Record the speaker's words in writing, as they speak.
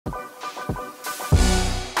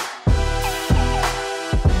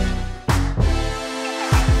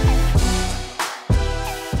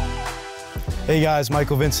Hey guys,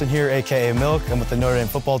 Michael Vinson here, aka Milk. I'm with the Notre Dame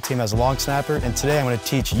football team as a long snapper, and today I'm going to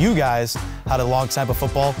teach you guys how to long snap a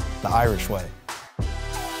football the Irish way.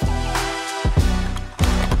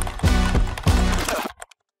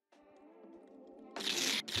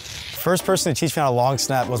 First person to teach me how to long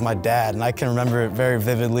snap was my dad, and I can remember it very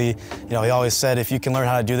vividly. You know, he always said, if you can learn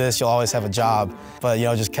how to do this, you'll always have a job. But, you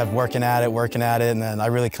know, just kept working at it, and then I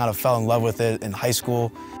really kind of fell in love with it in high school.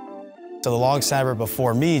 So the long snapper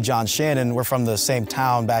before me, John Shannon, we're from the same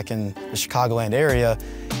town back in the Chicagoland area,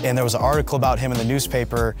 and there was an article about him in the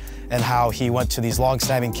newspaper and how he went to these long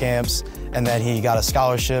snapping camps, and then he got a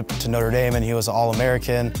scholarship to Notre Dame, and he was an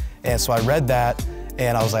All-American. And so I read that,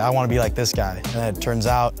 and I was like, I want to be like this guy. And then it turns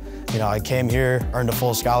out, you know, I came here, earned a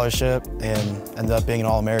full scholarship, and ended up being an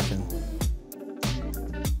All-American.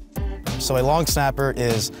 So a long snapper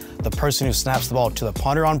is the person who snaps the ball to the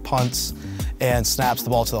punter on punts and snaps the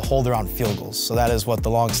ball to the holder on field goals. So that is what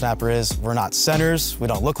the long snapper is. We're not centers, we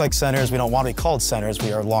don't look like centers, we don't want to be called centers,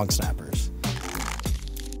 we are long snappers.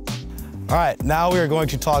 All right, now we are going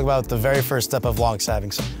to talk about the very first step of long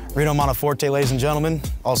snapping. So, Rino Monteforte, ladies and gentlemen,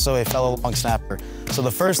 also a fellow long snapper. So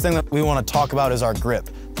the first thing that we want to talk about is our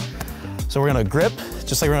grip. So we're gonna grip,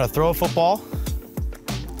 just like we're gonna throw a football.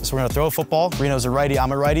 So we're gonna throw a football. Rino's a righty,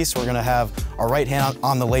 I'm a righty, so we're gonna have our right hand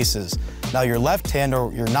on the laces. Now your left hand,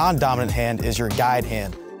 or your non-dominant hand, is your guide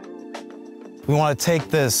hand. We wanna take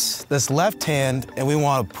this left hand and we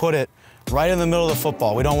wanna put it right in the middle of the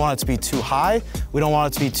football. We don't want it to be too high, we don't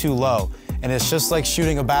want it to be too low. And it's just like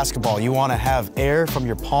shooting a basketball. You wanna have air from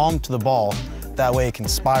your palm to the ball. That way it can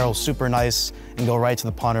spiral super nice and go right to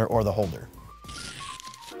the punter or the holder.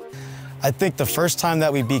 I think the first time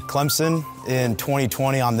that we beat Clemson in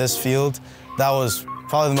 2020 on this field, that was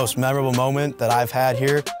probably the most memorable moment that I've had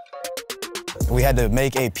here. We had to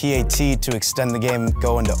make a PAT to extend the game,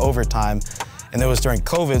 go into overtime, and it was during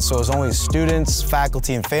COVID, so it was only students,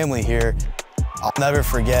 faculty, and family here. I'll never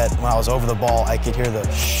forget when I was over the ball, I could hear the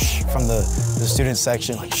shh from the student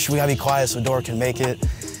section, like, shh, we gotta be quiet so Dora can make it.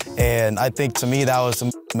 And I think to me that was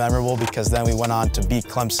memorable because then we went on to beat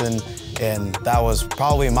Clemson, and that was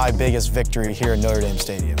probably my biggest victory here at Notre Dame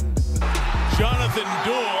Stadium. Jonathan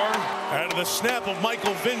Dorr out of the snap of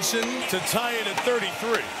Michael Vinson to tie it at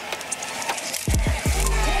 33.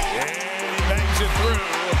 And he bangs it through.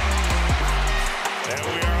 And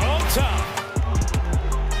we are on top.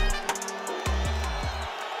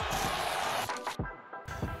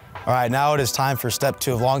 All right, now it is time for step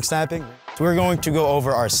 2 of long snapping. We're going to go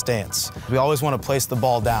over our stance. We always want to place the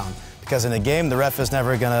ball down because in a game, the ref is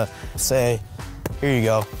never gonna say, here you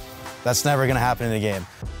go. That's never gonna happen in a game.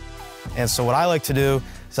 And so what I like to do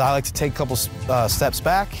is I like to take a couple steps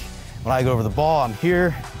back. When I go over the ball, I'm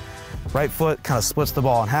here, right foot kind of splits the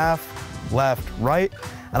ball in half, left, right,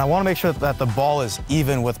 and I want to make sure that the ball is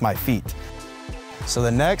even with my feet. So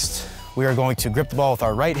the next, we are going to grip the ball with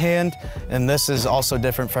our right hand, and this is also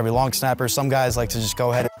different for every long snapper. Some guys like to just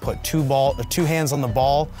go ahead and put two hands on the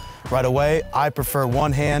ball right away. I prefer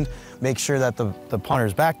one hand, make sure that the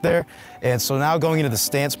punter's back there. And so now going into the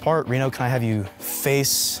stance part, Rino, can I have you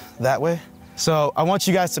face that way? So I want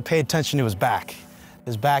you guys to pay attention to his back.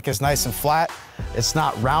 His back is nice and flat. It's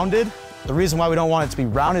not rounded. The reason why we don't want it to be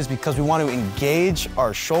rounded is because we want to engage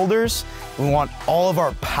our shoulders. We want all of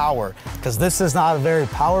our power, because this is not very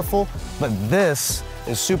powerful, but this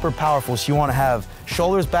is super powerful. So you want to have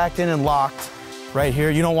shoulders backed in and locked right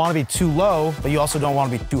here. You don't want to be too low, but you also don't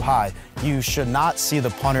want to be too high. You should not see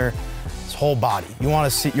the punter's whole body. You're going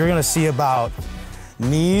to see about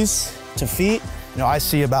knees to feet. You know, I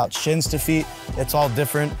see about shins to feet. It's all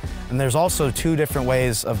different. And there's also 2 different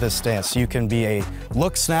ways of this stance. You can be a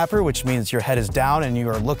look snapper, which means your head is down and you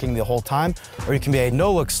are looking the whole time, or you can be a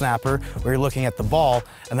no-look snapper, where you're looking at the ball,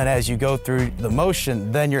 and then as you go through the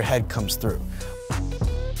motion, then your head comes through.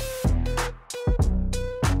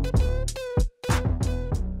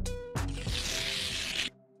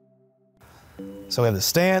 So we have the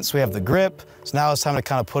stance, we have the grip, so now it's time to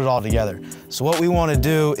kind of put it all together. So what we want to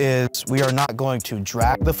do is we are not going to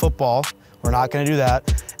drag the football, we're not going to do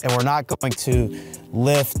that, and we're not going to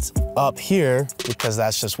lift up here because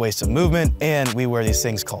that's just wasted movement, and we wear these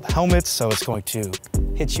things called helmets, so it's going to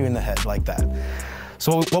hit you in the head like that.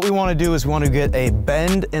 So what we want to do is we want to get a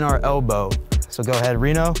bend in our elbow. So go ahead,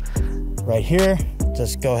 Rino, right here,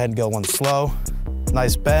 just go ahead and go one slow.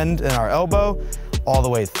 Nice bend in our elbow all the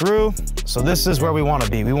way through. So this is where we want to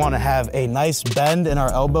be. We want to have a nice bend in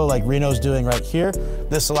our elbow like Rino's doing right here.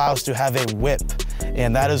 This allows us to have a whip,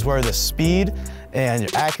 and that is where the speed and your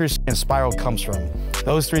accuracy and spiral comes from.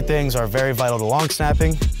 Those 3 things are very vital to long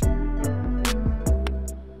snapping.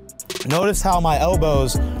 Notice how my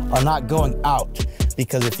elbows are not going out,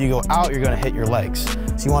 because if you go out, you're gonna hit your legs.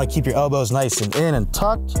 So you wanna keep your elbows nice and in and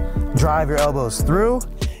tucked, drive your elbows through,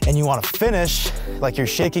 and you wanna finish like you're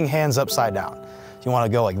shaking hands upside down. You wanna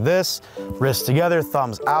go like this, wrists together,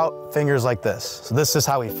 thumbs out, fingers like this. So this is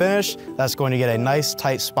how we finish. That's going to get a nice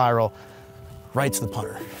tight spiral right to the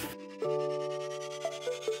punter.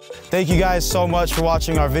 Thank you guys so much for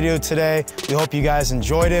watching our video today. We hope you guys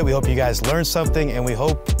enjoyed it. We hope you guys learned something, and we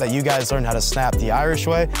hope that you guys learned how to snap the Irish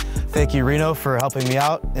way. Thank you, Rino, for helping me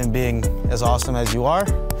out and being as awesome as you are.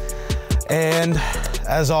 And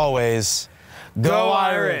as always, go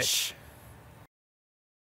Irish!